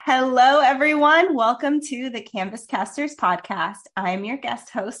Hello, everyone. Welcome to the Canvas Casters podcast. I'm your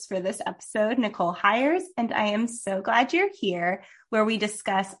guest host for this episode, Nicole Hires, and I am so glad you're here, where we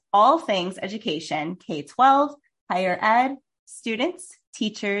discuss all things education, K-12, higher ed, students,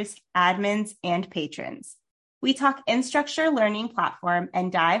 teachers, admins, and patrons. We talk Instructure learning platform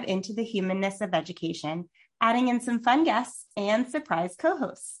and dive into the humanness of education, adding in some fun guests and surprise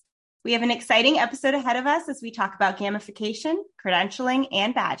co-hosts. We have an exciting episode ahead of us as we talk about gamification, credentialing,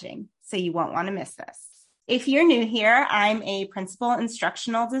 and badging, so you won't want to miss this. If you're new here, I'm a principal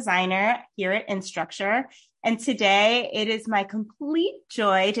instructional designer here at Instructure, and today it is my complete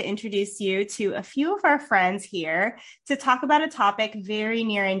joy to introduce you to a few of our friends here to talk about a topic very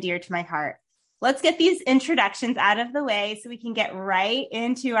near and dear to my heart. Let's get these introductions out of the way so we can get right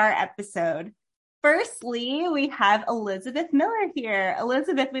into our episode. Firstly, we have Elizabeth Miller here.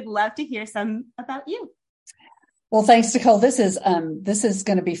 Elizabeth, we'd love to hear some about you. Well, thanks, Nicole. This is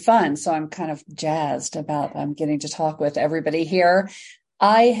going to be fun. So I'm kind of jazzed about getting to talk with everybody here.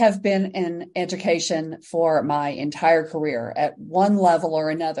 I have been in education for my entire career at one level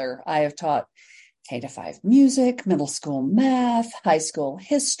or another. I have taught K-5 music, middle school math, high school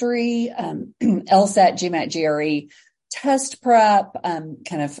history, LSAT, GMAT, GRE, test prep,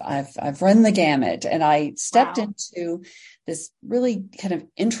 I've run the gamut, and I stepped into this really kind of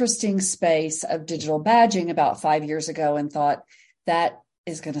interesting space of digital badging about 5 years ago and thought that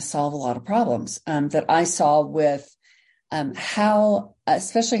is going to solve a lot of problems that I saw with how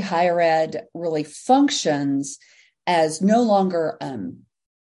especially higher ed really functions as no longer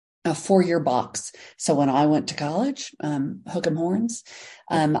a 4-year box. So when I went to college, hook 'em horns,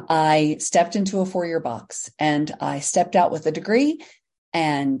 I stepped into a 4-year box and I stepped out with a degree,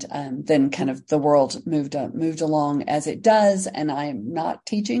 and then kind of the world moved along as it does. And I'm not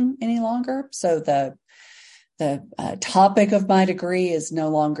teaching any longer. So the topic of my degree is no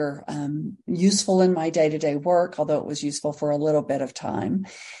longer useful in my day-to-day work, although it was useful for a little bit of time.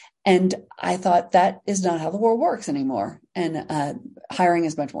 And I thought that is not how the world works anymore. And hiring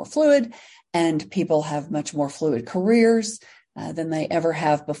is much more fluid, and people have much more fluid careers than they ever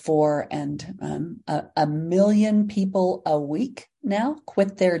have before. And a million people a week now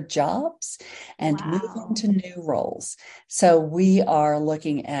quit their jobs and move into new roles. So we are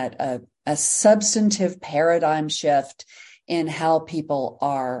looking at a substantive paradigm shift in how people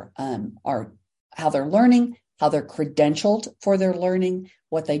are how they're learning, how they're credentialed for their learning,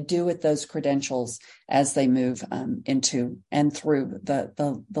 what they do with those credentials as they move into and through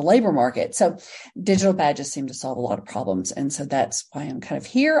the labor market. So digital badges seem to solve a lot of problems. And so that's why I'm kind of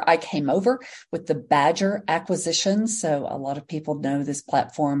here. I came over with the Badgr acquisition. So a lot of people know this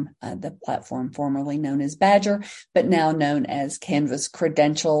platform, the platform formerly known as Badgr, but now known as Canvas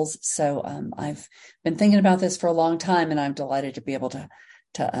Credentials. So I've been thinking about this for a long time, and I'm delighted to be able to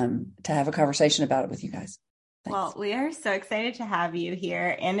have a conversation about it with you guys. Thanks. Well, we are so excited to have you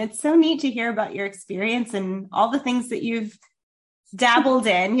here, and it's so neat to hear about your experience and all the things that you've dabbled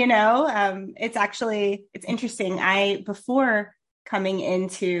in. It's interesting. Before coming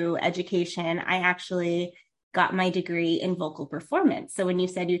into education, I actually got my degree in vocal performance. So when you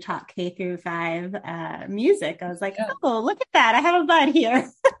said you taught K-5 music, I was like, oh, look at that. I have a bud here.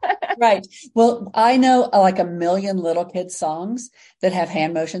 Right. Well, I know like a million little kids songs that have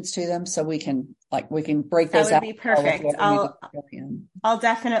hand motions to them. So we can break those out. That would be perfect. I'll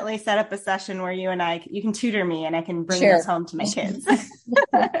definitely set up a session where you can tutor me and I can bring this home to my kids.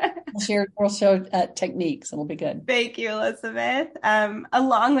 We'll show techniques. It'll be good. Thank you, Elizabeth.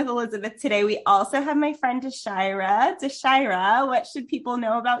 Along with Elizabeth today, we also have my friend Deshira. Deshira, what should people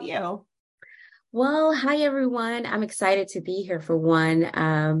know about you? Well, hi, everyone. I'm excited to be here for one.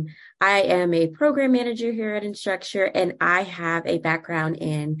 I am a program manager here at Instructure, and I have a background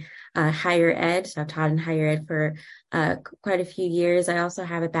in higher ed. So I've taught in higher ed for quite a few years. I also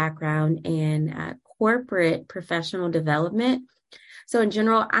have a background in corporate professional development. So in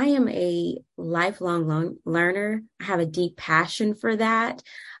general, I am a lifelong learner. I have a deep passion for that.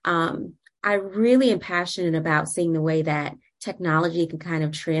 I really am passionate about seeing the way that technology can kind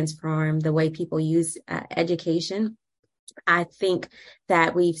of transform the way people use education. I think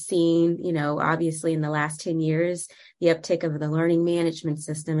that we've seen, obviously in the last 10 years, the uptick of the learning management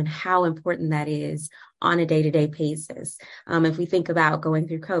system and how important that is on a day-to-day basis. If we think about going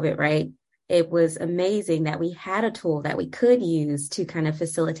through COVID, right? It was amazing that we had a tool that we could use to kind of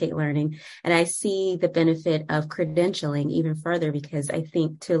facilitate learning. And I see the benefit of credentialing even further, because I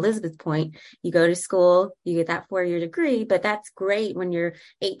think, to Elizabeth's point, you go to school, you get that 4-year degree, but that's great when you're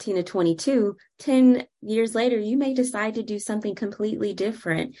 18 to 22 10 years later, you may decide to do something completely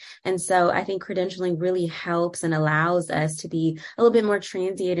different. And so I think credentialing really helps and allows us to be a little bit more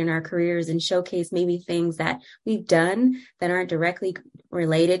transient in our careers and showcase maybe things that we've done that aren't directly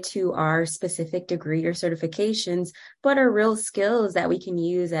related to our specific degree or certifications, but are real skills that we can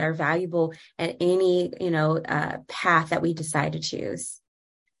use that are valuable at any, path that we decide to choose.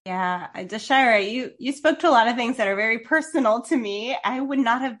 Yeah, Dashira, you spoke to a lot of things that are very personal to me. I would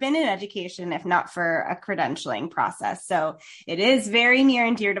not have been in education if not for a credentialing process. So it is very near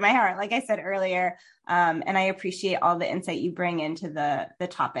and dear to my heart, like I said earlier. And I appreciate all the insight you bring into the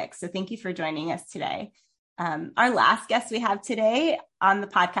topic. So thank you for joining us today. Our last guest we have today on the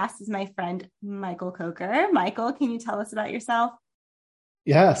podcast is my friend, Michael Coker. Michael, can you tell us about yourself?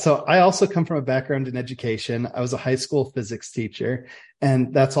 Yeah, so I also come from a background in education. I was a high school physics teacher,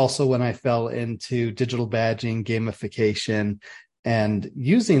 and that's also when I fell into digital badging, gamification, and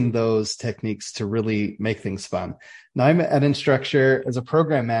using those techniques to really make things fun. Now I'm at Instructure as a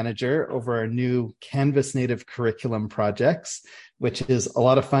program manager over our new Canvas native curriculum projects, which is a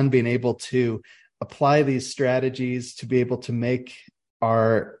lot of fun being able to apply these strategies to be able to make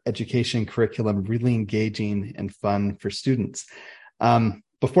our education curriculum really engaging and fun for students.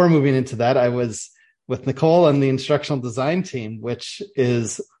 Before moving into that, I was with Nicole and the instructional design team, which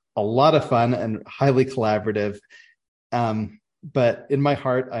is a lot of fun and highly collaborative. But in my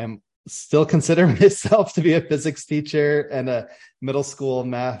heart, I am still consider myself to be a physics teacher and a middle school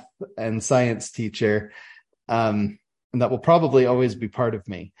math and science teacher. And that will probably always be part of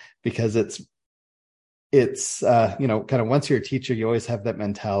me because it's kind of once you're a teacher, you always have that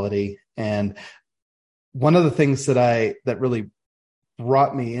mentality. And one of the things that really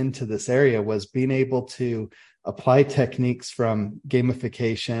brought me into this area was being able to apply techniques from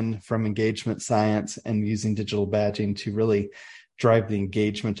gamification, from engagement science, and using digital badging to really drive the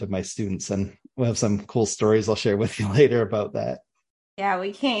engagement of my students. And we'll have some cool stories I'll share with you later about that. Yeah,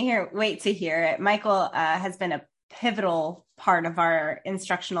 we can't wait to hear it. Michael has been a pivotal part of our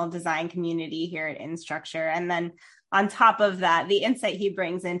instructional design community here at Instructure. And then on top of that, the insight he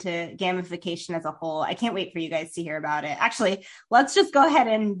brings into gamification as a whole, I can't wait for you guys to hear about it. Actually, let's just go ahead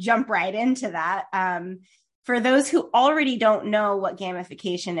and jump right into that. For those who already don't know what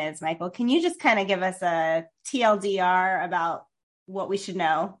gamification is, Michael, can you just kind of give us a TLDR about what we should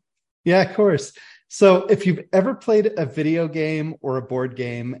know? Yeah, of course. So if you've ever played a video game or a board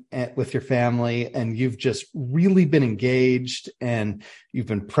game with your family and you've just really been engaged and you've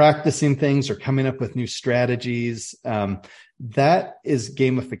been practicing things or coming up with new strategies, that is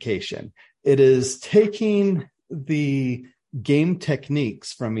gamification. It is taking the game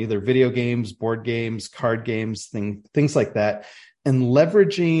techniques from either video games, board games, card games, things like that, and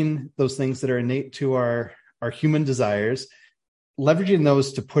leveraging those things that are innate to our human desires, leveraging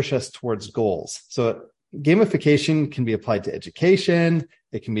those to push us towards goals. So gamification can be applied to education.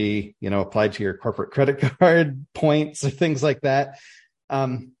 It can be, applied to your corporate credit card points or things like that.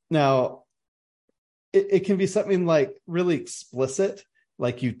 Now, it can be something like really explicit,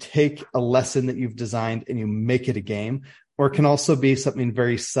 like you take a lesson that you've designed and you make it a game, or it can also be something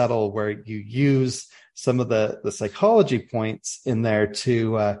very subtle where you use some of the psychology points in there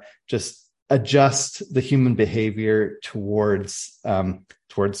to just adjust the human behavior towards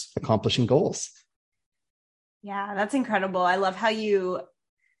accomplishing goals. Yeah, that's incredible. I love how you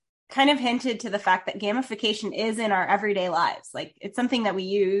kind of hinted to the fact that gamification is in our everyday lives. Like it's something that we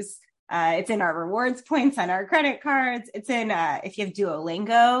use. It's in our rewards points on our credit cards. It's in, if you have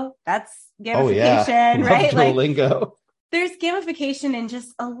Duolingo, that's gamification, right? Duolingo. Like, there's gamification in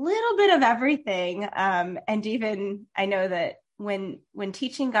just a little bit of everything. And even I know that when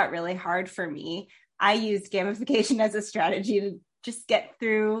teaching got really hard for me, I used gamification as a strategy to just get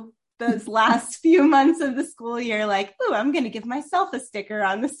through those last few months of the school year. Like, oh, I'm going to give myself a sticker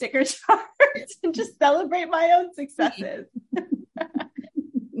on the sticker chart and just celebrate my own successes.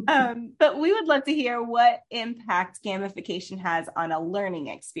 But we would love to hear what impact gamification has on a learning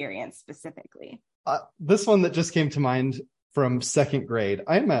experience specifically. This one that just came to mind from second grade.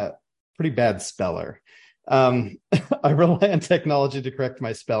 I'm a pretty bad speller. I rely on technology to correct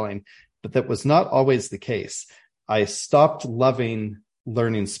my spelling, but that was not always the case. I stopped loving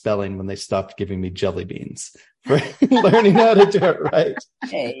learning spelling when they stopped giving me jelly beans for learning how to do it right.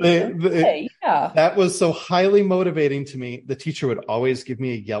 That was so highly motivating to me. The teacher would always give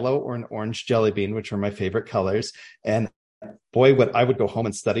me a yellow or an orange jelly bean, which were my favorite colors. And boy, I would go home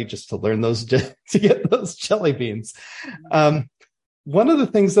and study just to learn those, to get those jelly beans. One of the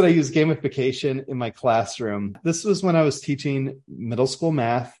things that I use gamification in my classroom, this was when I was teaching middle school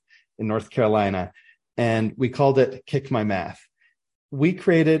math in North Carolina, and we called it Kick My Math. we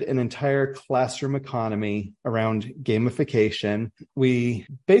created an entire classroom economy around gamification. We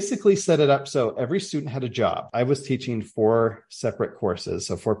basically set it up so every student had a job. I was teaching 4 separate courses,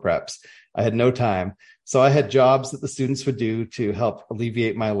 so 4 preps. I had no time. So I had jobs that the students would do to help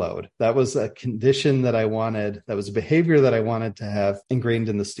alleviate my load. That was a condition that I wanted. That was a behavior that I wanted to have ingrained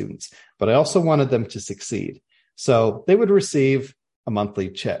in the students. But I also wanted them to succeed. So they would receive a monthly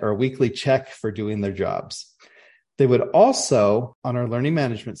check or a weekly check for doing their jobs. They would also, on our learning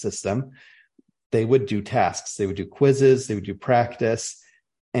management system, they would do tasks. They would do quizzes. They would do practice.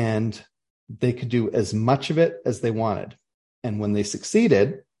 And they could do as much of it as they wanted. And when they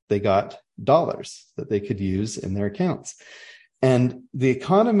succeeded, they got dollars that they could use in their accounts. And the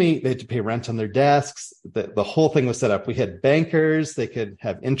economy, they had to pay rent on their desks. The whole thing was set up. We had bankers. They could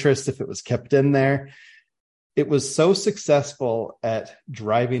have interest if it was kept in there. It was so successful at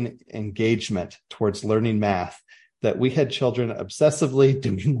driving engagement towards learning math that we had children obsessively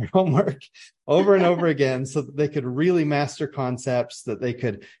doing their homework over and over again so that they could really master concepts, that they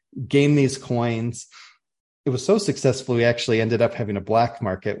could game these coins. It was so successful, we actually ended up having a black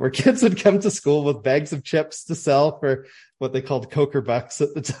market where kids would come to school with bags of chips to sell for what they called Coker bucks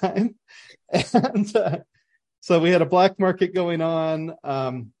at the time. And so we had a black market going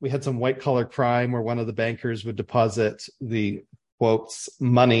on. We had some white collar crime where one of the bankers would deposit the quotes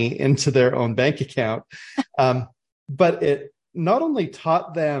money into their own bank account. But it not only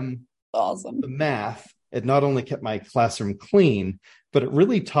taught them the math, it not only kept my classroom clean, but it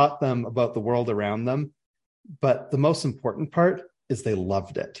really taught them about the world around them. But the most important part is they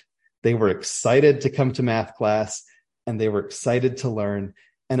loved it. They were excited to come to math class and they were excited to learn.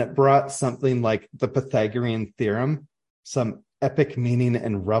 And it brought something like the Pythagorean theorem, some epic meaning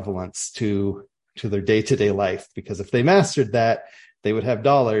and relevance to their day-to-day life. Because if they mastered that, they would have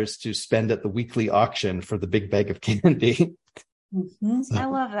dollars to spend at the weekly auction for the big bag of candy. Mm-hmm. I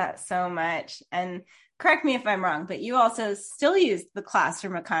love that so much. And correct me if I'm wrong, but you also still use the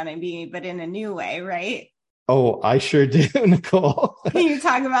classroom economy, but in a new way, right? Oh, I sure do, Nicole. Can you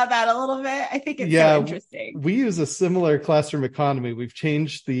talk about that a little bit? I think it's so interesting. We use a similar classroom economy. We've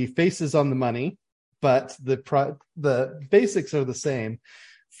changed the faces on the money, but the basics are the same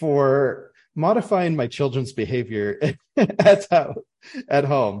for modifying my children's behavior at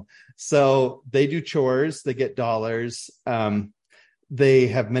home. So they do chores, they get dollars. They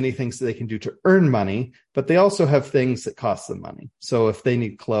have many things that they can do to earn money, but they also have things that cost them money. So if they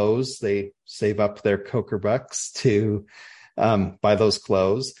need clothes, they save up their Coker bucks to buy those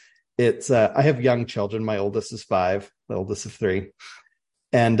clothes. I have young children. My oldest is 5, the oldest of 3.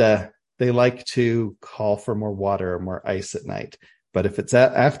 And they like to call for more water or more ice at night. But if it's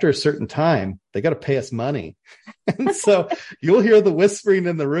after a certain time, they got to pay us money. And so you'll hear the whispering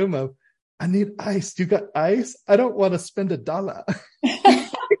in the room of, I need ice. You got ice? I don't want to spend $1.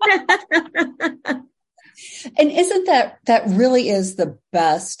 And isn't that really is the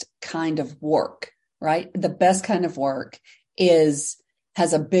best kind of work, right? The best kind of work has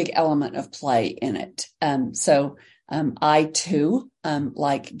a big element of play in it. So I too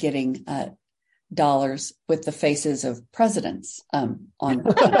like getting dollars with the faces of presidents on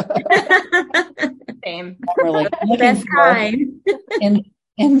same. Really best kind.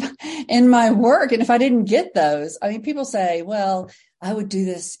 in my work. And if I didn't get those, I mean, people say, well, I would do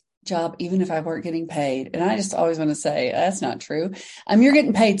this job even if I weren't getting paid. And I just always want to say, that's not true. You're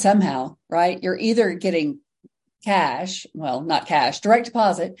getting paid somehow, right? You're either getting cash, well, not cash, direct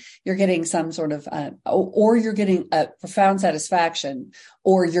deposit. You're getting some sort of, or you're getting a profound satisfaction,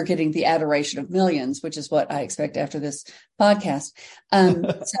 or you're getting the adoration of millions, which is what I expect after this podcast.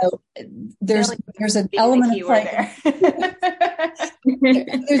 So there's an element of play.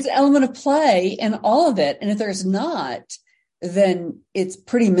 There's an element of play in all of it. And if there's not, then it's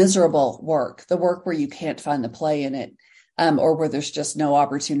pretty miserable work, the work where you can't find the play in it. Or where there's just no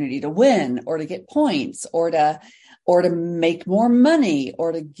opportunity to win or to get points or to make more money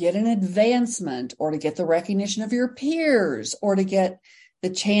or to get an advancement or to get the recognition of your peers or to get the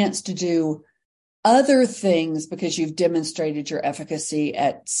chance to do other things because you've demonstrated your efficacy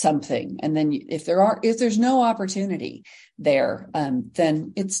at something. And then if there's no opportunity there,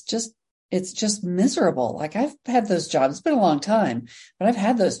 then it's just miserable. Like I've had those jobs. It's been a long time, but I've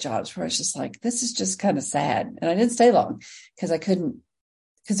had those jobs where it's just like, this is just kind of sad. And I didn't stay long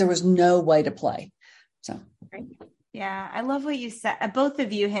because there was no way to play. So. Yeah. I love what you said. Both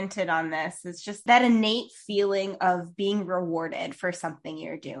of you hinted on this. It's just that innate feeling of being rewarded for something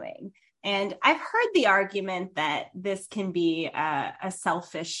you're doing. And I've heard the argument that this can be a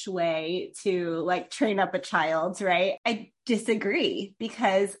selfish way to like train up a child, right? I disagree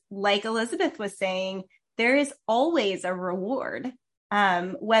because like Elizabeth was saying, there is always a reward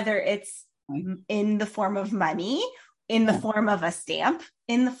whether it's in the form of money, in the form of a stamp,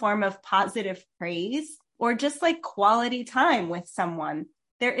 in the form of positive praise, or just like quality time with someone.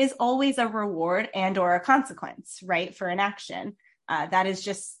 There is always a reward and or a consequence, right, for an action. That is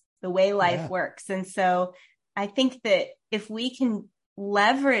just the way life works. And so I think that if we can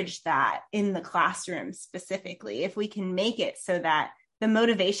leverage that in the classroom specifically, if we can make it so that the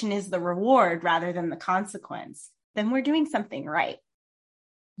motivation is the reward rather than the consequence, then we're doing something right.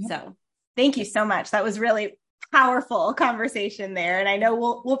 So thank you so much. That was really powerful conversation there. And I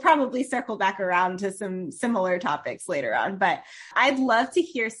know we'll probably circle back around to some similar topics later on, but I'd love to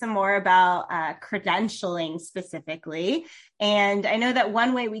hear some more about credentialing specifically. And I know that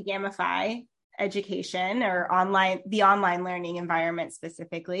one way we gamify education or the online learning environment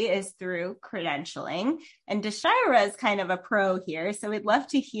specifically is through credentialing. And Deshira is kind of a pro here. So we'd love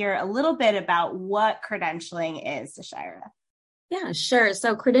to hear a little bit about what credentialing is, Deshira. Yeah, sure.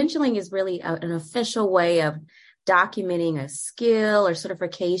 So credentialing is really an official way of documenting a skill or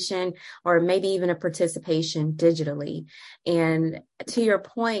certification, or maybe even a participation digitally. And to your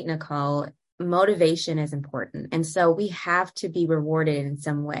point, Nicole, motivation is important. And so we have to be rewarded in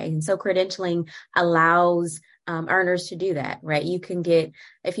some way. And so credentialing allows earners to do that, right? You can get,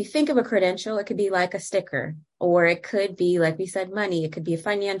 if you think of a credential, it could be like a sticker, or it could be, like we said, money. It could be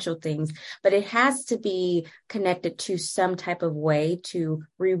financial things, but it has to be connected to some type of way to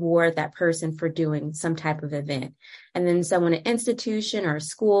reward that person for doing some type of event. And then so when an institution or a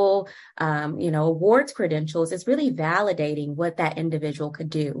school, awards credentials, it's really validating what that individual could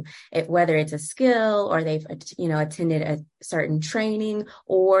do, whether it's a skill or they've, attended a certain training,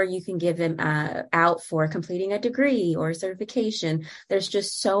 or you can give them out for completing a degree or a certification. There's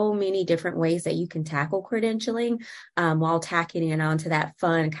just so many different ways that you can tackle credentialing while tacking it onto that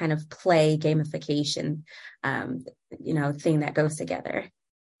fun kind of play gamification, thing that goes together.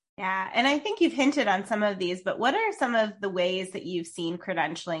 Yeah. And I think you've hinted on some of these, but what are some of the ways that you've seen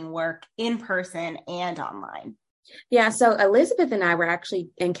credentialing work in person and online? Yeah. So Elizabeth and I were actually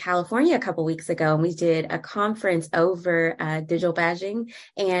in California a couple of weeks ago, and we did a conference over digital badging.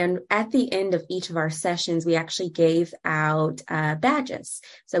 And at the end of each of our sessions, we actually gave out badges.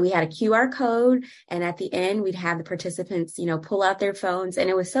 So we had a QR code, and at the end, we'd have the participants, pull out their phones. And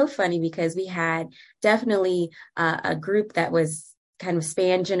it was so funny because we had definitely a group that was kind of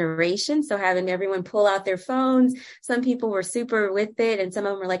span generations. So having everyone pull out their phones, some people were super with it, and some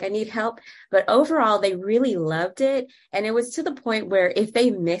of them were like, I need help. But overall, they really loved it. And it was to the point where if they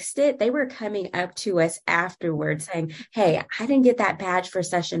missed it, they were coming up to us afterwards saying, hey, I didn't get that badge for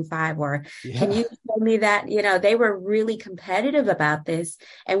session 5, or can you tell me that? They were really competitive about this.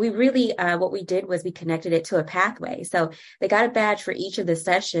 And we really, what we did was we connected it to a pathway. So they got a badge for each of the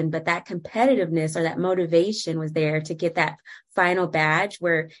session, but that competitiveness or that motivation was there to get that final badge,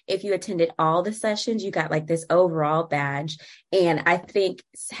 where if you attended all the sessions, you got like this overall badge. And I think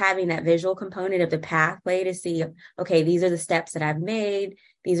having that visual component of the pathway to see, okay, these are the steps that I've made,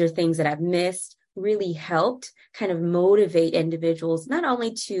 these are things that I've missed, really helped kind of motivate individuals, not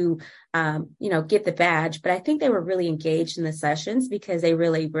only to, get the badge, but I think they were really engaged in the sessions because they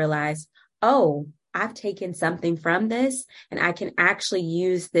really realized, oh, I've taken something from this and I can actually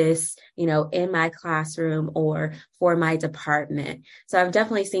use this, in my classroom or for my department. So I've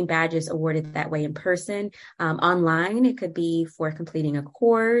definitely seen badges awarded that way in person. Online, it could be for completing a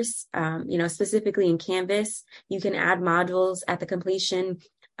course, specifically in Canvas, you can add modules at the completion.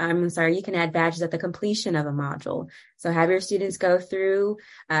 You can add badges at the completion of a module. So have your students go through,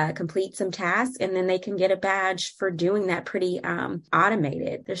 complete some tasks, and then they can get a badge for doing that pretty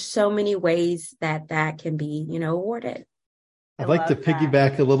automated. There's so many ways that can be, awarded. I'd like to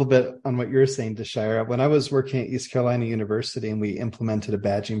piggyback a little bit on what you're saying, Deshira. When I was working at East Carolina University and we implemented a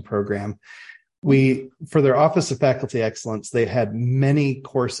badging program, for their Office of Faculty Excellence, they had many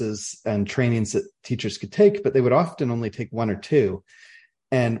courses and trainings that teachers could take, but they would often only take 1 or 2.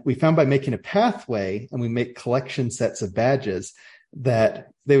 And we found by making a pathway and we make collection sets of badges that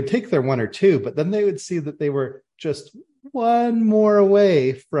they would take their 1 or 2, but then they would see that they were just one more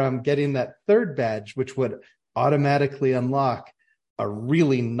away from getting that 3rd badge, which would automatically unlock a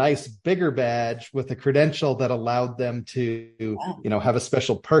really nice bigger badge with a credential that allowed them to, have a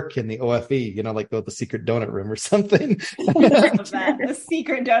special perk in the OFE, like go to the secret donut room or something. The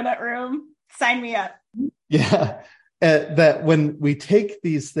secret donut room. Sign me up. Yeah. That when we take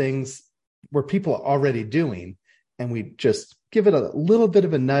these things where people are already doing and we just give it a little bit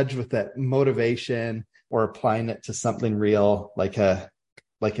of a nudge with that motivation or applying it to something real, like a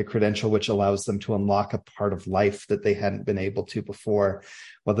like a credential, which allows them to unlock a part of life that they hadn't been able to before,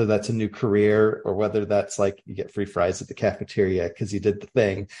 whether that's a new career or whether that's like you get free fries at the cafeteria because you did the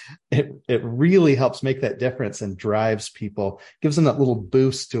thing. It really helps make that difference and drives people, gives them that little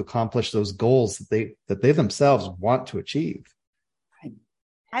boost to accomplish those goals that they themselves want to achieve.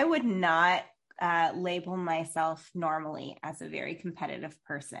 I would not label myself normally as a very competitive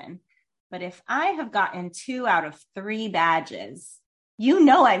person, but if I have gotten 2 out of 3 badges,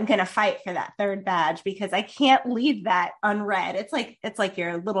 I'm going to fight for that 3rd badge because I can't leave that unread. It's like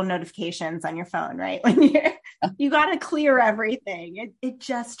your little notifications on your phone, right? When you got to clear everything. It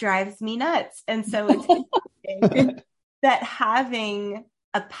just drives me nuts. And so it's interesting that having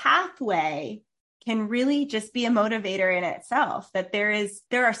a pathway can really just be a motivator in itself, that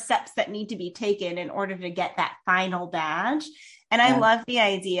there are steps that need to be taken in order to get that final badge. And I love the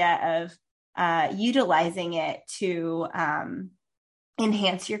idea of utilizing it to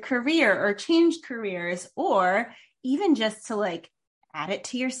enhance your career or change careers, or even just to like add it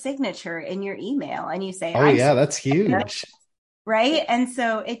to your signature in your email. And you say, that's huge. Right. And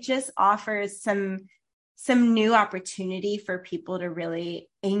so it just offers some new opportunity for people to really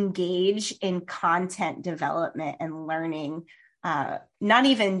engage in content development and learning, not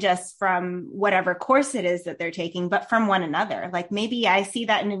even just from whatever course it is that they're taking, but from one another. Like maybe I see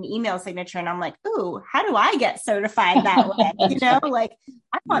that in an email signature and I'm like, ooh, how do I get certified that way? Like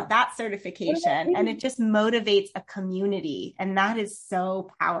I want that certification. And it just motivates a community. And that is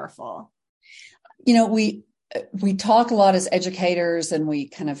so powerful. We talk a lot as educators and we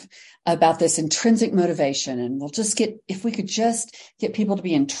kind of about this intrinsic motivation, and if we could just get people to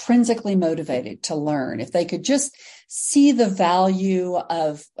be intrinsically motivated to learn, if they could just see the value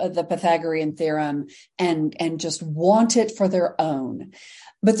of the Pythagorean theorem and just want it for their own.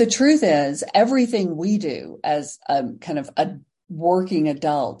 But the truth is, everything we do as kind of a working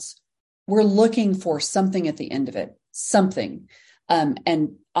adults, we're looking for something at the end of it, something.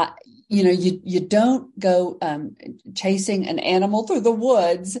 You don't go chasing an animal through the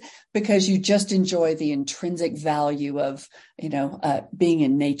woods because you just enjoy the intrinsic value of, being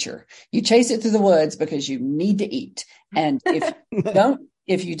in nature. You chase it through the woods because you need to eat. And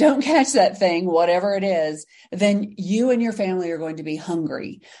if you don't catch that thing, whatever it is, then you and your family are going to be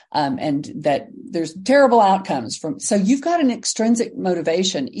hungry. And that there's terrible outcomes so you've got an extrinsic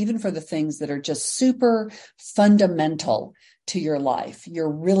motivation, even for the things that are just super fundamental to your life.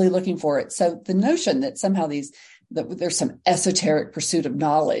 You're really looking for it. So the notion that somehow there's some esoteric pursuit of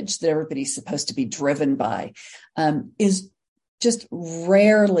knowledge that everybody's supposed to be driven by is just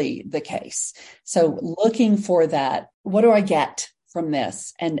rarely the case. So looking for that, what do I get from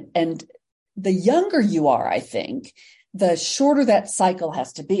this? And the younger you are, I think, the shorter that cycle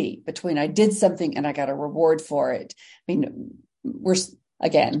has to be between I did something and I got a reward for it. I mean,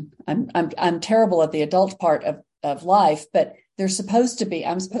 I'm terrible at the adult part of life, but I'm supposed to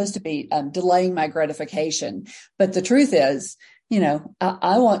be delaying my gratification. But the truth is,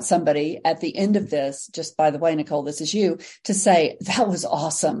 I want somebody at the end of this, just by the way, Nicole, this is you, to say, that was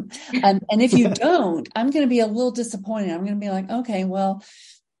awesome. And if you don't, I'm going to be a little disappointed. I'm going to be like, okay, well,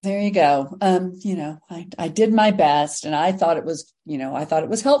 there you go. I did my best and I thought it was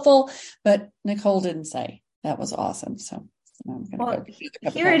helpful, but Nicole didn't say that was awesome. So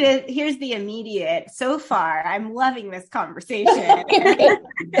here it is. Here's the immediate. So far, I'm loving this conversation.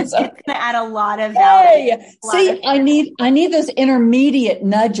 It's going to add a lot of value. I need those intermediate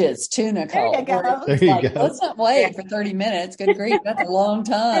nudges too, Nicole. There you go. Let's not wait for 30 minutes. Good grief, that's a long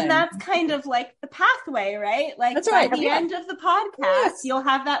time. And that's kind of like the pathway, right? Like that's right. By the end of the podcast, you'll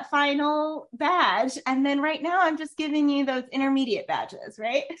have that final badge, and then right now, I'm just giving you those intermediate badges,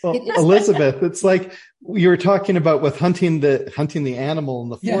 right? Well, Elizabeth, it's like you were talking about with hunting the animal in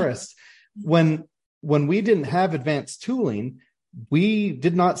the forest. When we didn't have advanced tooling, we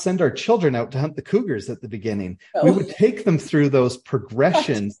did not send our children out to hunt the cougars at the beginning. We would take them through those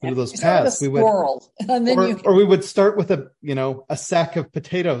progressions, through those paths. We would start with a sack of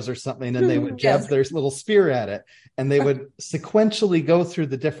potatoes or something, and they would jab their little spear at it, and they would sequentially go through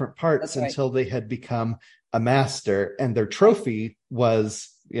the different parts until they had become a master, and their trophy was,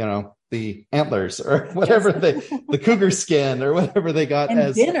 the antlers or whatever the cougar skin or whatever they got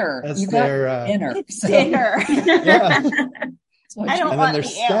as dinner. Dinner. Yeah. I don't want their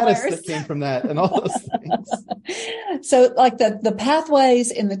status that came from that and all those things. So like the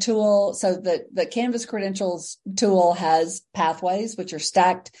pathways in the tool. So the Canvas Credentials tool has pathways, which are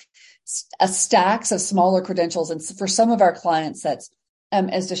stacks of smaller credentials. And for some of our clients, that's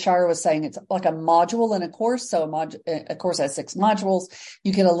as Deshara was saying, it's like a module in a course. So a course has 6 modules.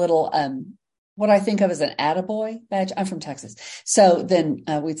 You get a little what I think of as an attaboy badge. I'm from Texas. So then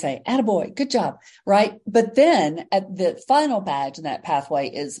we'd say, attaboy, good job, right? But then at the final badge in that pathway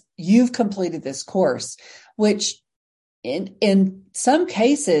is you've completed this course, which in some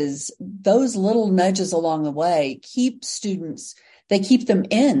cases, those little nudges along the way keep students, they keep them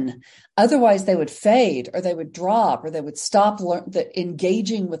in. Otherwise, they would fade or they would drop or they would stop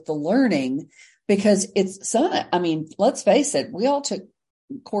engaging with the learning because let's face it, we all took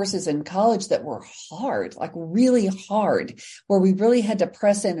courses in college that were hard, like really hard, where we really had to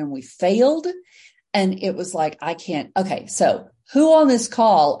press in and we failed. And it was like, okay, so who on this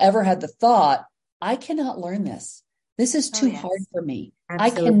call ever had the thought, I cannot learn this. This is too hard for me.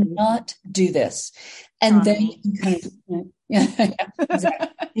 Absolutely. I cannot do this. And then you kind of, exactly.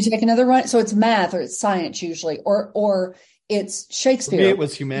 You take another run. So it's math or it's science usually, or it's Shakespeare. For me, it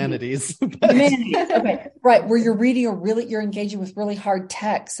was humanities. Humanities. Okay. Right. Where you're reading you're engaging with really hard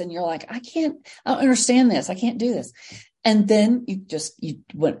texts and you're like, I don't understand this. I can't do this. And then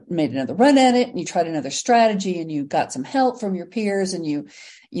made another run at it and you tried another strategy and you got some help from your peers and you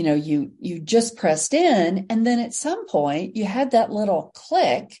just pressed in. And then at some point you had that little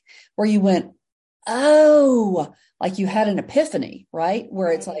click where you went, oh, like you had an epiphany, right?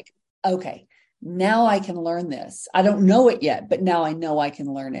 Where it's like, okay, now I can learn this. I don't know it yet, but now I know I can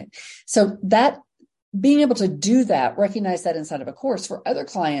learn it. So that being able to do that, recognize that inside of a course. For other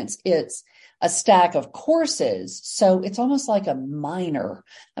clients, it's a stack of courses. So it's almost like a minor.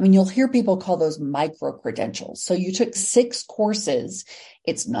 I mean, you'll hear people call those micro credentials. So you took 6 courses.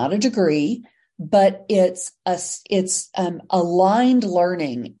 It's not a degree, but it's aligned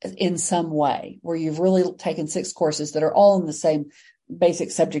learning in some way where you've really taken 6 courses that are all in the same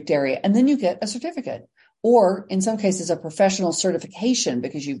basic subject area. And then you get a certificate or in some cases a professional certification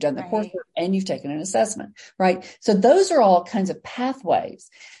because you've done the coursework and you've taken an assessment, right? So those are all kinds of pathways.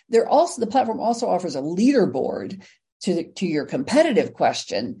 The platform also offers a leaderboard to your competitive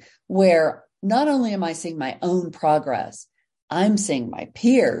question where not only am I seeing my own progress, I'm seeing my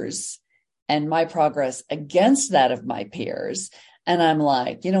peers and my progress against that of my peers. And I'm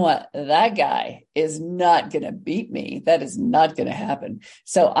like, you know what? That guy is not going to beat me. That is not going to happen.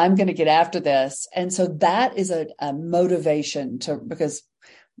 So I'm going to get after this. And so that is a motivation because,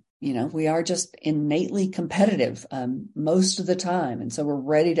 we are just innately competitive most of the time. And so we're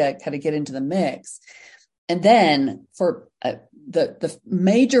ready to kind of get into the mix. And then for the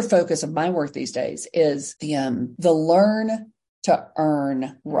major focus of my work these days is the learn to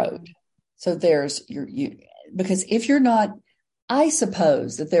earn road. So there's because if you're not, I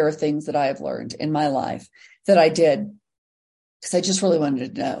suppose that there are things that I have learned in my life that I did because I just really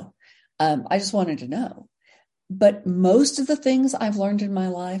wanted to know. I just wanted to know. But most of the things I've learned in my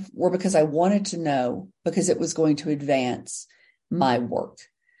life were because I wanted to know because it was going to advance my work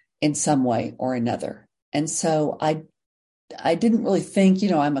in some way or another. And so I didn't really think,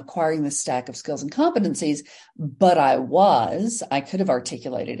 I'm acquiring this stack of skills and competencies, but I could have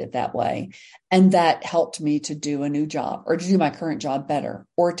articulated it that way. And that helped me to do a new job or to do my current job better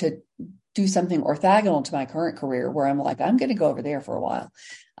or to do something orthogonal to my current career where I'm like, I'm going to go over there for a while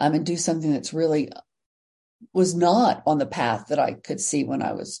and do something that's really was not on the path that I could see when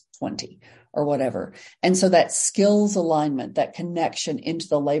I was 20 or whatever. And so that skills alignment, that connection into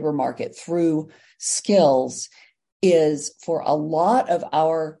the labor market through skills is for a lot of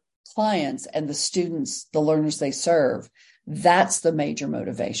our clients and the students, the learners they serve, that's the major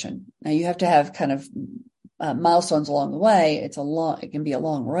motivation. Now you have to have kind of milestones along the way. It can be a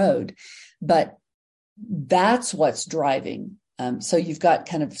long road, but that's what's driving. So you've got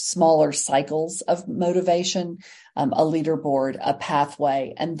kind of smaller cycles of motivation, a leaderboard, a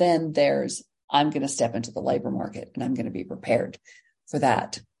pathway, and then I'm going to step into the labor market and I'm going to be prepared for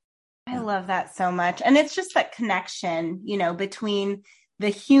that. I love that so much. And it's just that connection, between the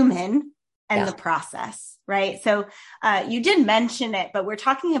human and the process, right? So you did mention it, but we're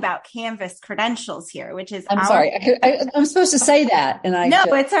talking about Canvas credentials here, which is sorry. I'm supposed to say that. And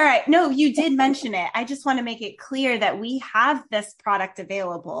it's all right. No, you did mention it. I just want to make it clear that we have this product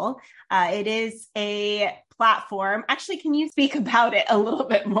available. It is a platform. Actually, can you speak about it a little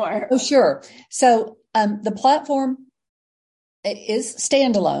bit more? Oh, sure. So the platform is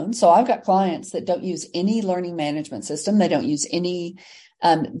standalone. So I've got clients that don't use any learning management system. They don't use any,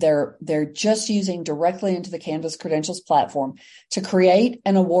 they're just using directly into the Canvas Credentials platform to create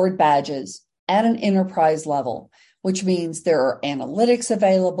and award badges at an enterprise level, which means there are analytics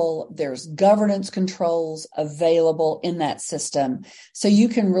available. There's governance controls available in that system. So you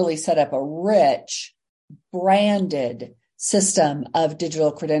can really set up a rich, branded system of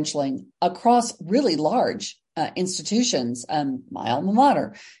digital credentialing across really large institutions. My alma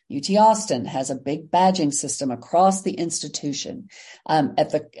mater, UT Austin, has a big badging system across the institution,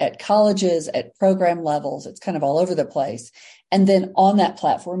 at colleges, at program levels. It's kind of all over the place. And then on that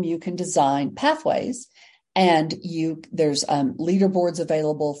platform, you can design pathways, and there's leaderboards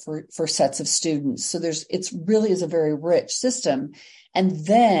available for sets of students. So it's really is a very rich system. And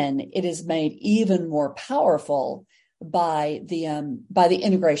then it is made even more powerful by the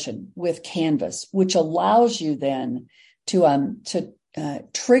integration with Canvas, which allows you then to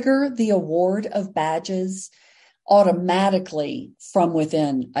trigger the award of badges automatically from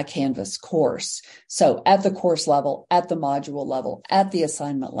within a Canvas course. So at the course level, at the module level, at the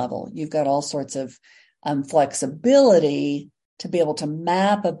assignment level, you've got all sorts of flexibility to be able to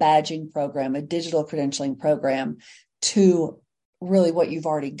map a badging program, a digital credentialing program, to really what you've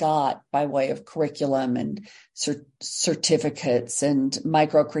already got by way of curriculum and certificates and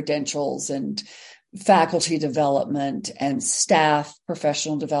micro-credentials and faculty development and staff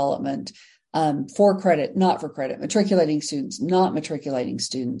professional development, for credit, not for credit, matriculating students, not matriculating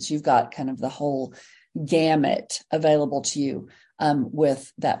students. You've got kind of the whole gamut available to you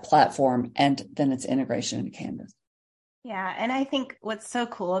with that platform, and then its integration into Canvas. Yeah. And I think what's so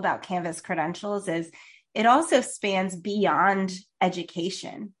cool about Canvas Credentials is it also spans beyond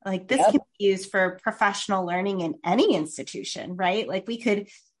education. Like this can be used for professional learning in any institution, right? Like we could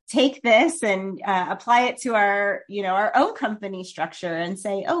take this and apply it to our own company structure and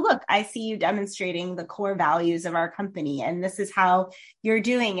say, oh, look, I see you demonstrating the core values of our company, and this is how you're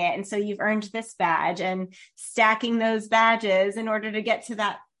doing it. And so you've earned this badge, and stacking those badges in order to get to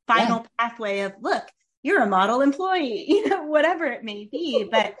that final pathway of, look, you're a model employee, whatever it may be.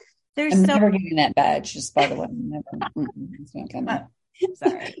 But I'm never getting that badge, just by the way. It's not coming.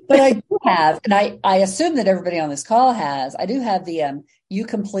 Sorry. But I do have, and I assume that everybody on this call has, I do have the, you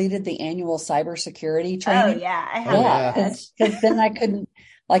completed the annual cybersecurity training. Oh yeah, I have that badge. Because then I couldn't,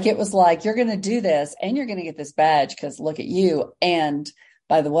 like, it was like, you're going to do this and you're going to get this badge because look at you. And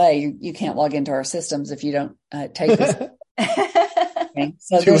by the way, you can't log into our systems if you don't take this. Okay.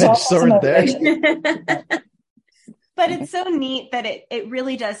 So two-edged sword there. But it's so neat that it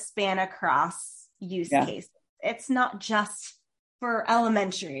really does span across use cases. It's not just for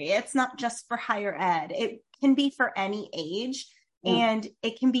elementary. It's not just for higher ed. It can be for any age, and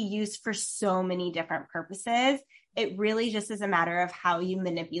it can be used for so many different purposes. It really just is a matter of how you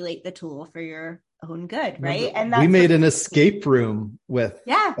manipulate the tool for your own good, right? And we made an escape room with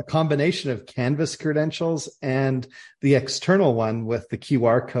a combination of Canvas credentials and the external one with the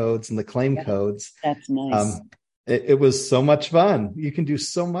QR codes and the claim codes. That's nice. It was so much fun. You can do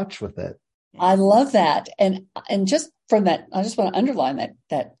so much with it. I love that. And just from that, I just want to underline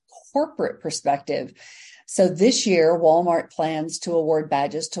that corporate perspective. So this year, Walmart plans to award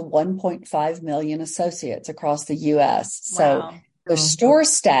badges to 1.5 million associates across the U.S. So the store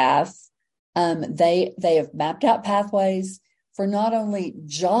staff, they have mapped out pathways for not only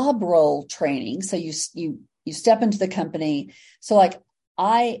job role training. So you step into the company. So like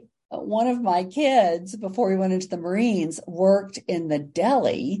one of my kids, before he went into the Marines, worked in the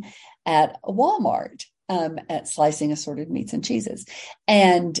deli at Walmart, at slicing assorted meats and cheeses.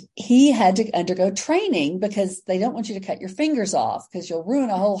 And he had to undergo training because they don't want you to cut your fingers off because you'll ruin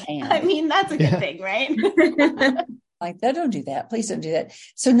a whole hand. I mean, that's a good thing, right? Like, don't do that. Please don't do that.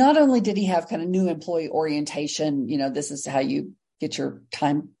 So not only did he have kind of new employee orientation, this is how you get your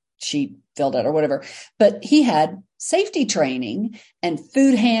time sheet filled out or whatever, but he had safety training and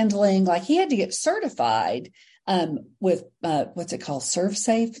food handling. Like he had to get certified with what's it called?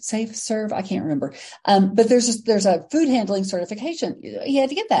 Safe Serve. I can't remember. But there's a food handling certification. He had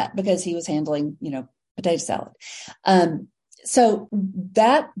to get that because he was handling, potato salad. So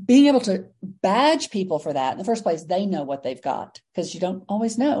that being able to badge people for that in the first place, they know what they've got because you don't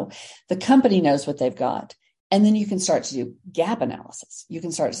always know. The company knows what they've got. And then you can start to do gap analysis. You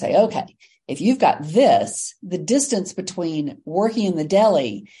can start to say, okay, if you've got this, the distance between working in the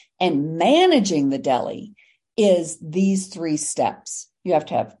deli and managing the deli is these 3 steps. You have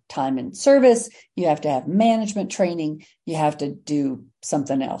to have time and service. You have to have management training. You have to do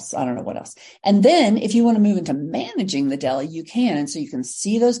something else. I don't know what else. And then if you want to move into managing the deli, you can. And so you can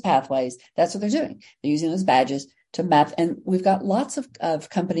see those pathways. That's what they're doing. They're using those badges to map. And we've got lots of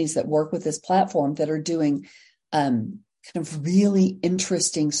companies that work with this platform that are doing kind of really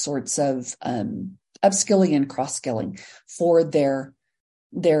interesting sorts of upskilling and cross-skilling for their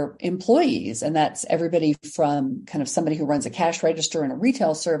employees. And that's everybody from kind of somebody who runs a cash register in a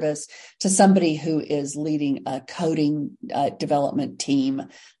retail service to somebody who is leading a coding development team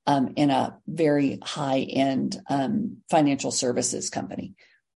in a very high-end financial services company.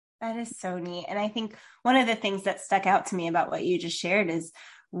 That is so neat. And I think one of the things that stuck out to me about what you just shared is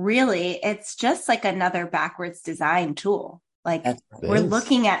really, it's just like another backwards design tool. Like we're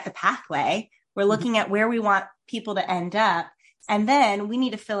looking at the pathway, we're looking at where we want people to end up, and then we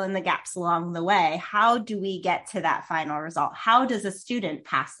need to fill in the gaps along the way. How do we get to that final result? How does a student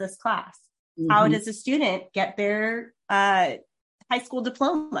pass this class? How does a student get their high school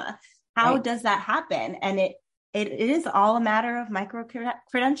diploma? How does that happen? And it is all a matter of micro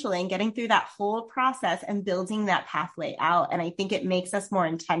credentialing, getting through that whole process and building that pathway out. And I think it makes us more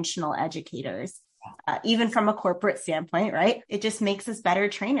intentional educators, even from a corporate standpoint, right? It just makes us better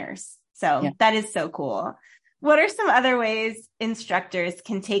trainers. So that is so cool. What are some other ways instructors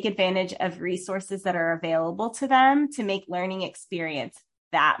can take advantage of resources that are available to them to make learning experience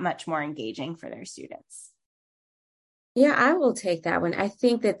that much more engaging for their students? Yeah, I will take that one. I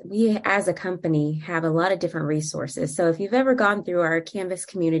think that we as a company have a lot of different resources. So if you've ever gone through our Canvas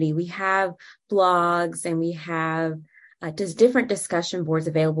community, we have blogs and we have just different discussion boards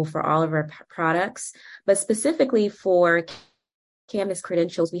available for all of our products. But specifically for Canvas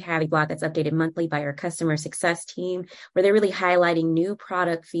Credentials, we have a blog that's updated monthly by our customer success team, where they're really highlighting new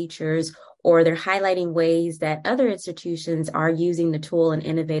product features, or they're highlighting ways that other institutions are using the tool in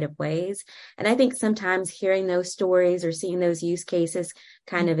innovative ways. And I think sometimes hearing those stories or seeing those use cases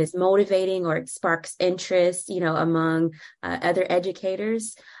kind of is motivating, or it sparks interest, among other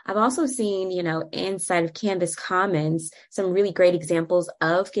educators. I've also seen, inside of Canvas Commons, some really great examples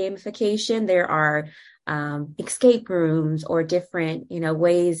of gamification. There are escape rooms or different,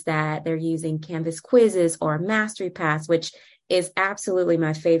 ways that they're using Canvas quizzes or mastery paths, which is absolutely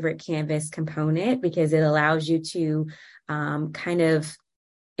my favorite Canvas component because it allows you to kind of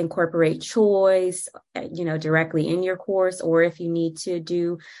incorporate choice, directly in your course, or if you need to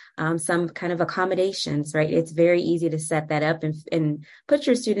do some kind of accommodations, right? It's very easy to set that up and put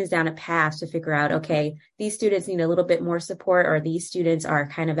your students down a path to figure out, okay, these students need a little bit more support, or these students are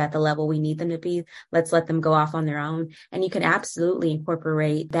kind of at the level we need them to be. Let's let them go off on their own. And you can absolutely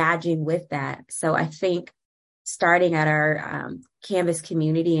incorporate badging with that. So I think starting at our Canvas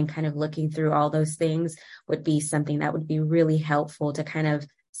community and kind of looking through all those things would be something that would be really helpful to kind of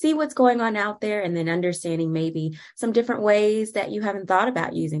see what's going on out there, and then understanding maybe some different ways that you haven't thought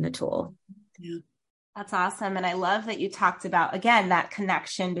about using the tool. Yeah. That's awesome. And I love that you talked about, again, that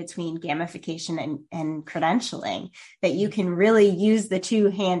connection between gamification and credentialing, that you can really use the two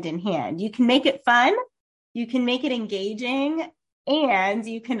hand in hand. You can make it fun, you can make it engaging, and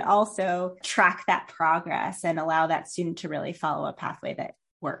you can also track that progress and allow that student to really follow a pathway that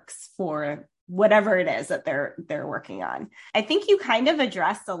works for whatever it is that they're working on. I think you kind of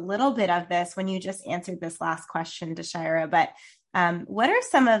addressed a little bit of this when you just answered this last question, Deshira, but what are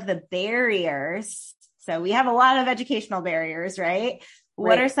some of the barriers? So we have a lot of educational barriers, right?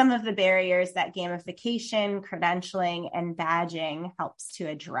 What are some of the barriers that gamification, credentialing, and badging helps to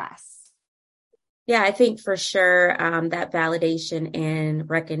address? Yeah, I think for sure that validation and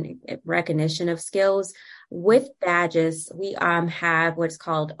recognition of skills. With badges, we have what's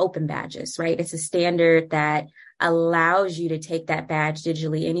called open badges, right? It's a standard that allows you to take that badge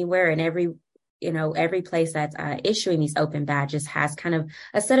digitally anywhere, and every place that's issuing these open badges has kind of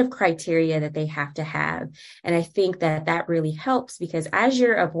a set of criteria that they have to have. And I think that really helps, because as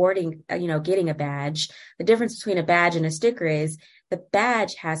you're awarding, getting a badge, the difference between a badge and a sticker is the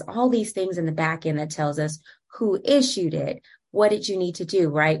badge has all these things in the back end that tells us who issued it. What did you need to do,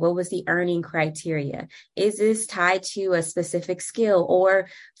 right? What was the earning criteria? Is this tied to a specific skill? Or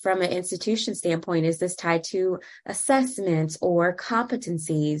from an institution standpoint, is this tied to assessments or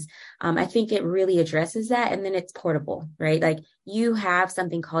competencies? I think it really addresses that. And then it's portable, right? Like you have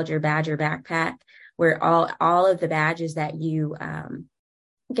something called your Badger backpack, where all of the badges that you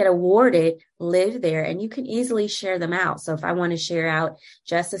get awarded live there, and you can easily share them out. So if I want to share out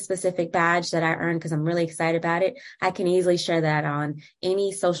just a specific badge that I earned because I'm really excited about it, I can easily share that on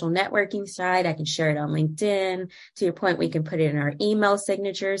any social networking site. I can share it on LinkedIn. To your point, we can put it in our email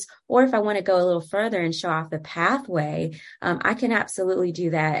signatures. Or if I want to go a little further and show off the pathway, I can absolutely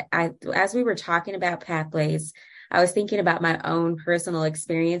do that. As we were talking about pathways, I was thinking about my own personal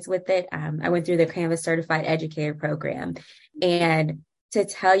experience with it. I went through the Canvas Certified Educator program, and to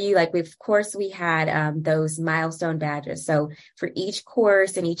tell you, of course, we had those milestone badges. So for each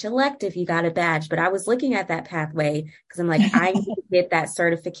course and each elective, you got a badge. But I was looking at that pathway because I'm like, I need to get that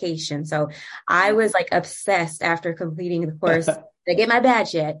certification. So I was obsessed after completing the course. Did I get my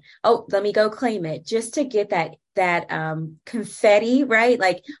badge yet? Oh, let me go claim it, just to get that confetti, right?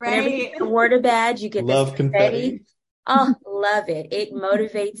 Whenever you award a badge, you get this confetti. Oh, love it. It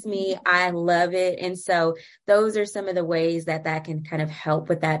motivates me. I love it. And so those are some of the ways that can kind of help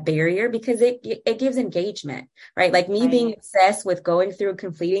with that barrier, because it gives engagement, right? Like me being obsessed with going through,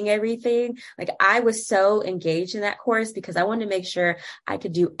 completing everything. Like I was so engaged in that course because I wanted to make sure I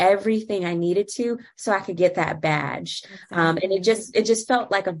could do everything I needed to so I could get that badge. And it just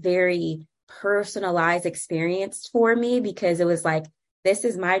felt like a very personalized experience for me, because it was like, this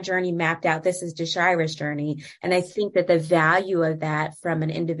is my journey mapped out. This is Jashira's journey. And I think that the value of that from an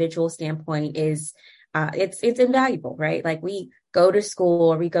individual standpoint is, it's invaluable, right? Like we go to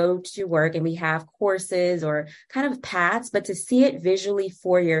school or we go to work and we have courses or kind of paths, but to see it visually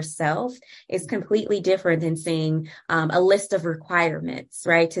for yourself is completely different than seeing a list of requirements,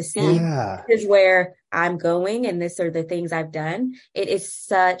 right? To see this is where I'm going and these are the things I've done. It is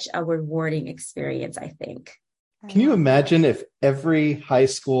such a rewarding experience, I think. Can you imagine if every high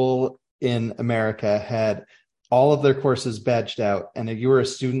school in America had all of their courses badged out, and if you were a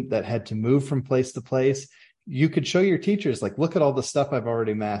student that had to move from place to place, you could show your teachers, like, look at all the stuff I've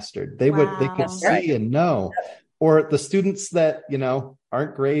already mastered. They could see and know. Or the students that,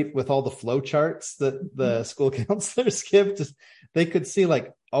 aren't great with all the flow charts that the school counselors give, they could see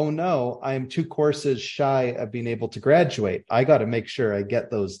like, oh no, I am 2 courses shy of being able to graduate. I got to make sure I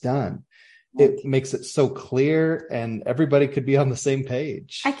get those done. It makes it so clear and everybody could be on the same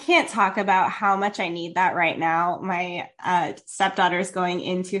page. I can't talk about how much I need that right now. My stepdaughter is going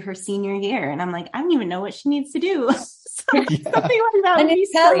into her senior year and I'm like, I don't even know what she needs to do. Something like that. And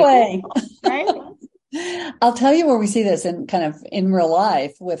it's that way. Right? I'll tell you where we see this in real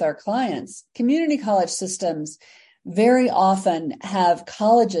life with our clients. Community college systems very often have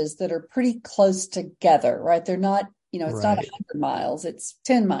colleges that are pretty close together, right? They're not, it's not 100 miles, it's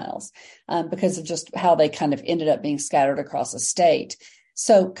 10 miles because of just how they kind of ended up being scattered across the state.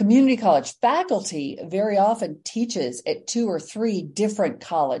 So community college faculty very often teaches at 2 or 3 different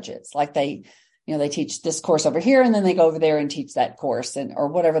colleges. Like they teach this course over here and then they go over there and teach that course or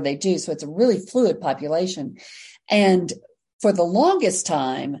whatever they do. So it's a really fluid population. And for the longest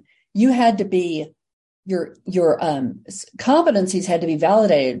time, you had to be your competencies had to be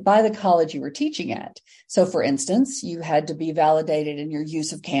validated by the college you were teaching at. So for instance, you had to be validated in your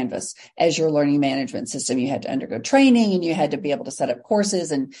use of Canvas as your learning management system. You had to undergo training and you had to be able to set up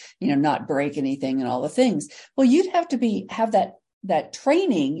courses and, not break anything and all the things. Well, you'd have to have that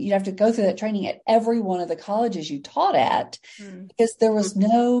training. You'd have to go through that training at every one of the colleges you taught at because there was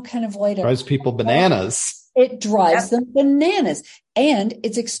no kind of way to drives people bananas. It drives them bananas and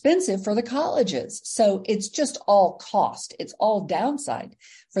it's expensive for the colleges. So it's just all cost. It's all downside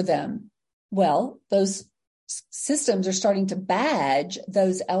for them. Well, those systems are starting to badge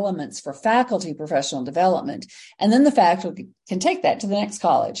those elements for faculty professional development. And then the faculty can take that to the next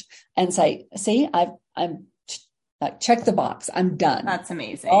college and say, see, I'm check the box. I'm done. That's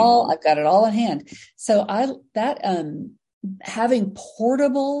amazing. I've got it all in hand. So having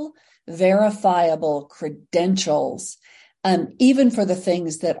portable, verifiable credentials, even for the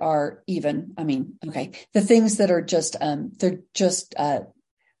things that are the things that are just, they're just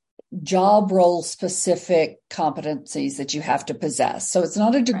job role specific competencies that you have to possess. So it's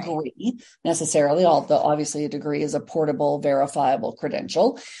not a degree necessarily, although obviously a degree is a portable, verifiable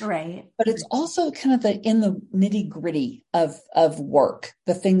credential. Right. But it's also kind of in the nitty gritty of work,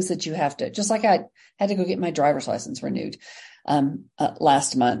 the things that you have to, just like I had to go get my driver's license renewed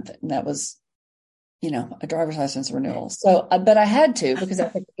last month. And that was, a driver's license renewal. So, but I had to, because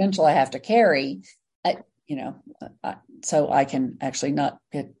that's a credential I have to carry, so I can actually not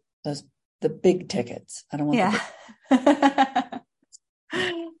get the big tickets. I don't want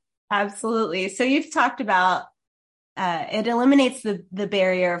Absolutely. So you've talked about, it eliminates the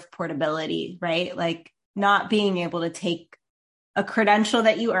barrier of portability, right? Like not being able to take a credential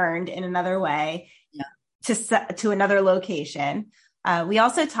that you earned in another way to another location. We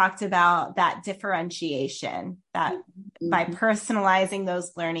also talked about that differentiation, that by personalizing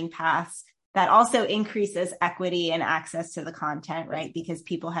those learning paths, that also increases equity and access to the content, right? Because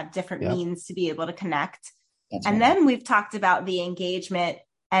people have different means to be able to connect. Then we've talked about the engagement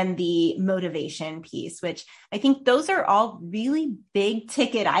and the motivation piece, which I think those are all really big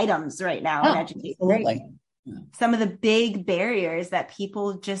ticket items right now in education. Absolutely. Some of the big barriers that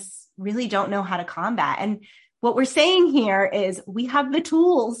people just really don't know how to combat. And what we're saying here is we have the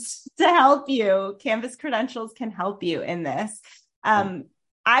tools to help you. Canvas Credentials can help you in this.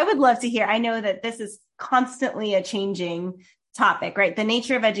 I would love to hear, I know that this is constantly a changing topic, right? The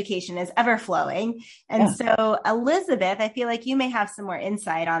nature of education is ever flowing. And so Elizabeth, I feel like you may have some more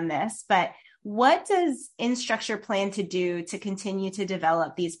insight on this, but what does InStructure plan to do to continue to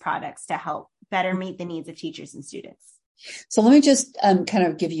develop these products to help better meet the needs of teachers and students. So let me just kind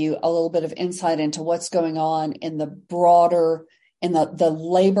of give you a little bit of insight into what's going on in the broader, in the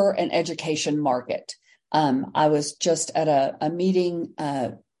labor and education market. I was just at a meeting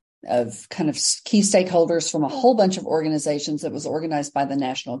of kind of key stakeholders from a whole bunch of organizations that was organized by the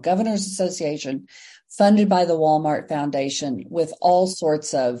National Governors Association, funded by the Walmart Foundation, with all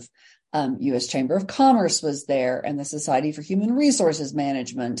sorts of U.S. Chamber of Commerce was there, and the Society for Human Resources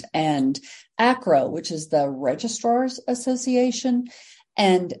Management, and ACRO, which is the Registrars Association.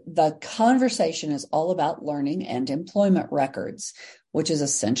 And the conversation is all about learning and employment records, which is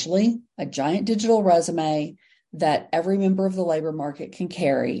essentially a giant digital resume that every member of the labor market can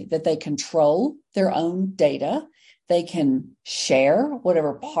carry, that they control their own data. They can share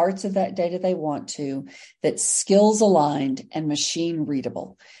whatever parts of that data they want to, that's skills aligned and machine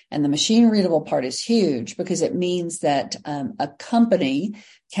readable. And the machine readable part is huge because it means that a company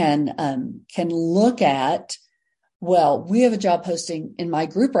can look at, well, we have a job posting in my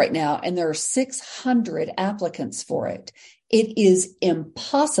group right now, and there are 600 applicants for it. It is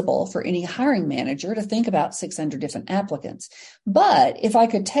impossible for any hiring manager to think about 600 different applicants. But if I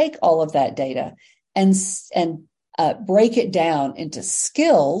could take all of that data and break it down into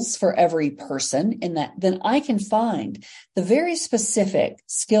skills for every person in that, then I can find the very specific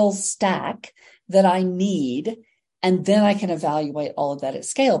skills stack that I need. And then I can evaluate all of that at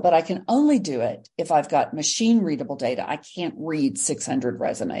scale, but I can only do it if I've got machine readable data. I can't read 600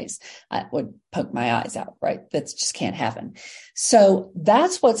 resumes. I would poke my eyes out, right? That just can't happen. So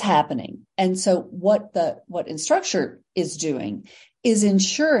that's what's happening. And so what Instructure is doing is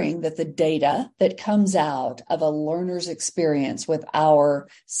ensuring that the data that comes out of a learner's experience with our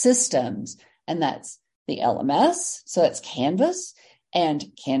systems, and that's the LMS, so that's Canvas and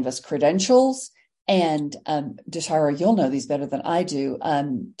Canvas credentials. And Deshira, you'll know these better than I do.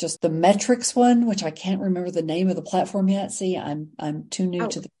 Just the metrics one, which I can't remember the name of the platform yet. See, I'm too new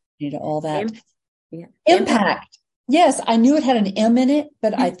to all that. Impact. Yes, I knew it had an M in it,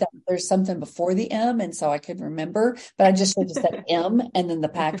 but I thought there's something before the M, and so I couldn't remember. But I just said M, and then the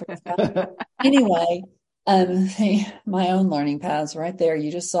pact was done. Anyway, my own learning paths right there.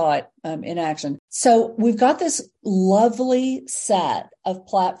 You just saw it in action. So we've got this lovely set of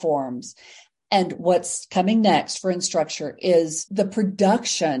platforms. And what's coming next for Instructure is the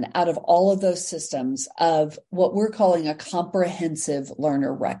production out of all of those systems of what we're calling a comprehensive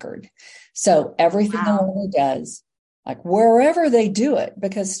learner record. So everything the learner does, like wherever they do it,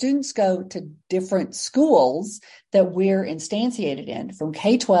 because students go to different schools that we're instantiated in, from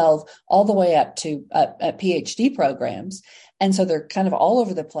K-12 all the way up to PhD programs. And so they're kind of all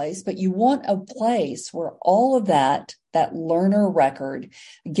over the place, but you want a place where all of that learner record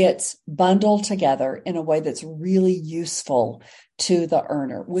gets bundled together in a way that's really useful to the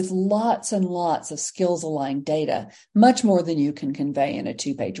earner, with lots and lots of skills aligned data, much more than you can convey in a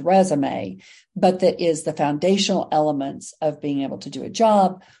 2-page resume, but that is the foundational elements of being able to do a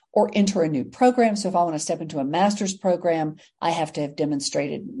job or enter a new program. So if I want to step into a master's program, I have to have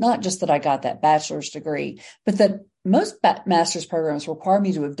demonstrated not just that I got that bachelor's degree, but that most master's programs require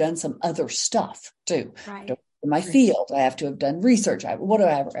me to have done some other stuff too. Right. In my field, I have to have done research. What do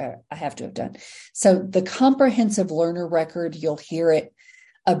I have to have done? So the comprehensive learner record, you'll hear it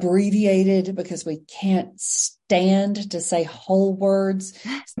abbreviated because we can't stand to say whole words.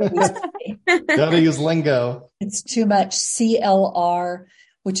 So gotta use lingo. It's too much. CLR,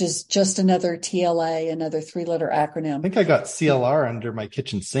 which is just another TLA, another 3-letter acronym. I think I got CLR under my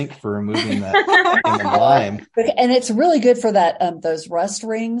kitchen sink for removing that in the lime. And it's really good for that those rust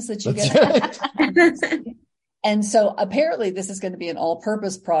rings that you get. Right. And so apparently this is going to be an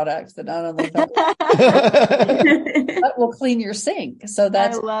all-purpose product that not only but will clean your sink. So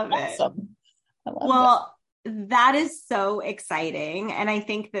that's awesome. I love that is so exciting. And I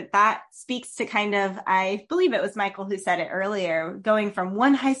think that speaks to kind of, I believe it was Michael who said it earlier, going from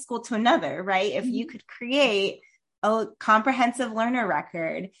one high school to another, right? If you could create a comprehensive learner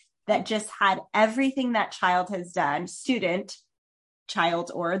record that just had everything that child has done,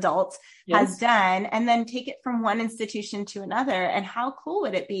 child or adult has done, and then take it from one institution to another. And how cool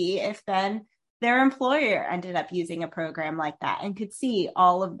would it be if then their employer ended up using a program like that and could see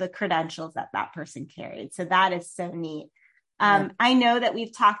all of the credentials that person carried. So that is so neat. I know that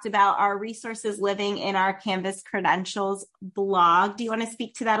we've talked about our resources living in our Canvas Credentials blog. Do you want to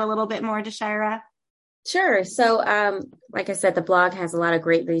speak to that a little bit more, Deshira? Sure. So, like I said, the blog has a lot of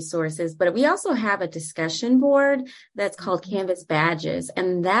great resources, but we also have a discussion board that's called Canvas Badges.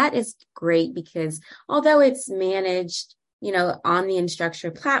 And that is great because although it's managed on the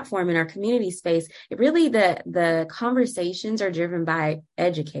Instructure platform in our community space, it really, the conversations are driven by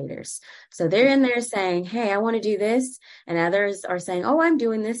educators. So they're in there saying, hey, I want to do this. And others are saying, oh, I'm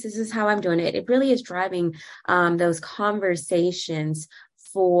doing this. This is how I'm doing it. It really is driving those conversations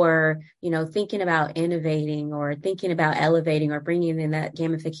for, thinking about innovating or thinking about elevating or bringing in that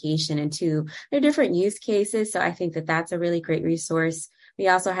gamification into their different use cases. So I think that that's a really great resource. We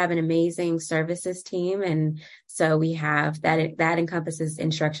also have an amazing services team. And so we have that encompasses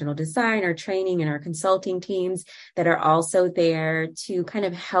instructional design, our training, and our consulting teams that are also there to kind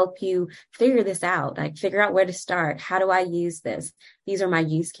of help you figure this out, like figure out where to start. How do I use this? These are my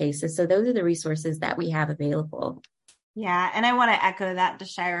use cases. So those are the resources that we have available. Yeah. And I want to echo that,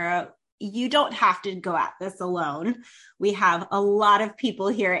 Deshira. You don't have to go at this alone. We have a lot of people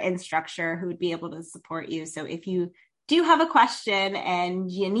here in Instructure who would be able to support you. So if you do have a question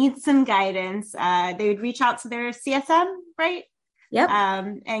and you need some guidance, they would reach out to their CSM, right? Yep.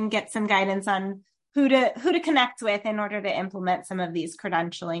 And get some guidance on who to connect with in order to implement some of these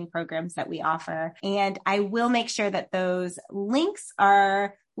credentialing programs that we offer. And I will make sure that those links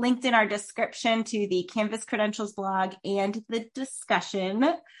are linked in our description to the Canvas Credentials blog and the discussion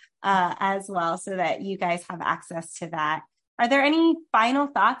as well, so that you guys have access to that. Are there any final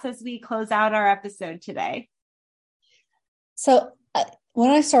thoughts as we close out our episode today? So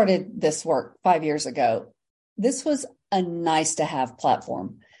when I started this work 5 years ago, this was a nice to have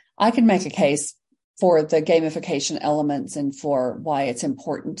platform. I can make a case for the gamification elements and for why it's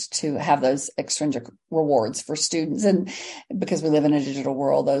important to have those extrinsic rewards for students. And because we live in a digital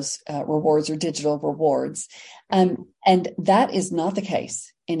world, those rewards are digital rewards. And that is not the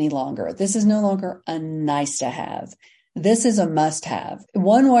case any longer. This is no longer a nice to have. This is a must have.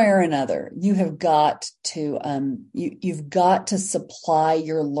 One way or another, you have got to, you've got to supply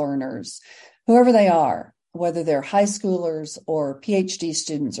your learners, whoever they are, whether they're high schoolers or PhD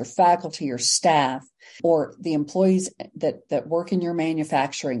students or faculty or staff or the employees that work in your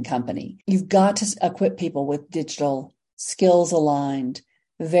manufacturing company. You've got to equip people with digital skills aligned,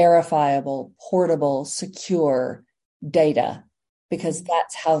 verifiable, portable, secure data, because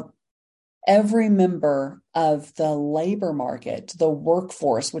that's how every member of the labor market, the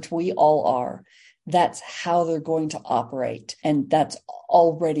workforce, which we all are, that's how they're going to operate. And that's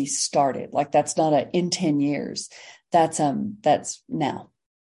already started. Like that's not in 10 years. That's now.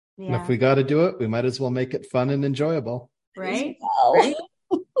 Yeah. And if we got to do it, we might as well make it fun and enjoyable. Right? Well. Right?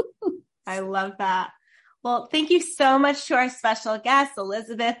 I love that. Well, thank you so much to our special guests,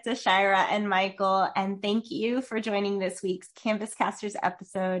 Elizabeth, Deshira, and Michael. And thank you for joining this week's Canvas Casters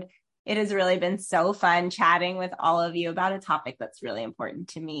episode. It has really been so fun chatting with all of you about a topic that's really important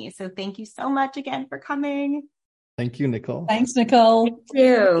to me. So thank you so much again for coming. Thank you, Nicole. Thanks, Nicole. Thank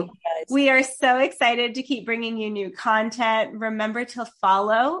you. We are so excited to keep bringing you new content. Remember to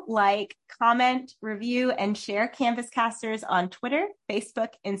follow, like, comment, review, and share Canvas Casters on Twitter, Facebook,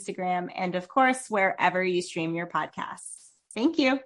 Instagram, and of course, wherever you stream your podcasts. Thank you.